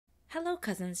Hello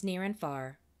cousins near and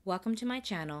far, welcome to my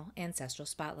channel, Ancestral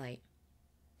Spotlight.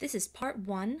 This is part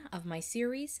 1 of my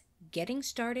series, Getting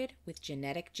Started with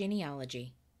Genetic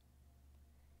Genealogy.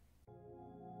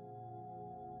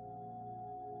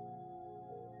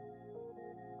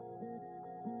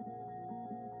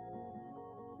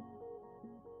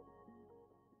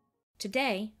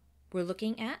 Today, we're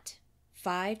looking at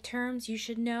 5 terms you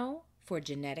should know for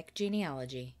genetic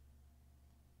genealogy.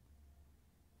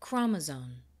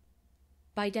 Chromosome.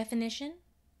 By definition,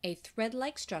 a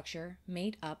thread-like structure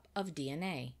made up of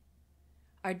DNA.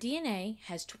 Our DNA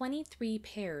has 23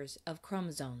 pairs of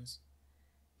chromosomes.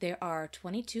 There are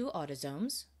 22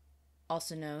 autosomes,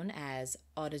 also known as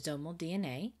autosomal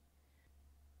DNA,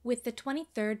 with the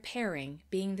 23rd pairing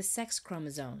being the sex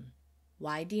chromosome,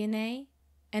 Y-DNA,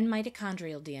 and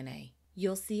mitochondrial DNA.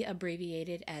 You'll see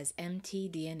abbreviated as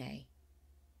mtDNA.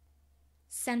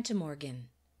 Centimorgan,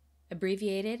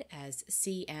 abbreviated as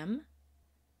CM,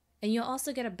 and you'll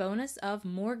also get a bonus of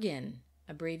Morgan,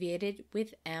 abbreviated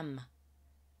with M.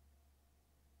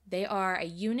 They are a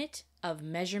unit of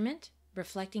measurement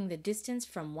reflecting the distance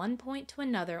from one point to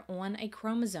another on a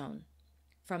chromosome,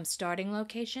 from starting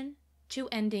location to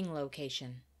ending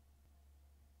location.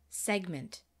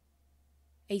 Segment.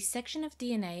 A section of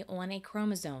DNA on a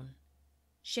chromosome.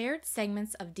 Shared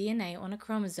segments of DNA on a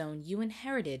chromosome you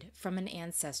inherited from an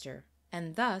ancestor,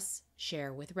 and thus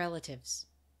share with relatives.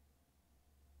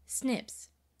 SNPs,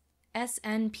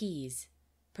 SNPs,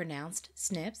 pronounced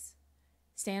SNPs,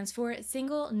 stands for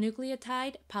single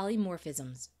nucleotide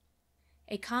polymorphisms,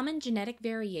 a common genetic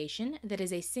variation that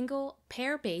is a single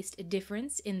pair-based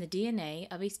difference in the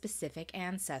DNA of a specific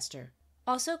ancestor,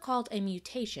 also called a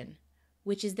mutation,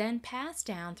 which is then passed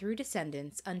down through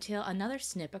descendants until another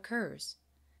SNP occurs.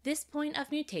 This point of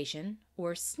mutation,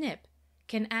 or SNP,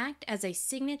 can act as a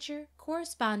signature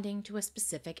corresponding to a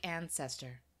specific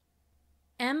ancestor.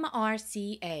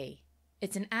 MRCA.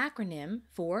 It's an acronym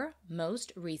for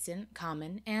Most Recent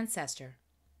Common Ancestor.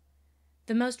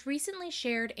 The most recently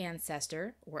shared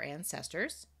ancestor, or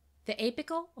ancestors, the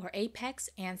apical or apex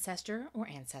ancestor, or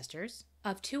ancestors,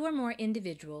 of 2 or more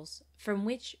individuals from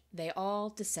which they all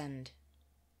descend.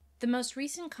 The most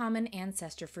recent common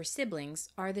ancestor for siblings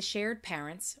are the shared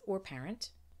parents, or parent.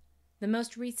 The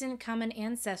most recent common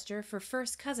ancestor for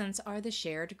first cousins are the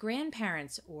shared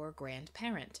grandparents, or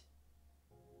grandparent.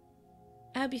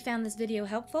 I hope you found this video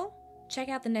helpful. Check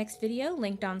out the next video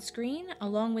linked on screen,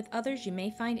 along with others you may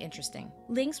find interesting.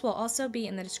 Links will also be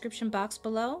in the description box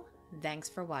below. Thanks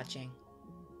for watching.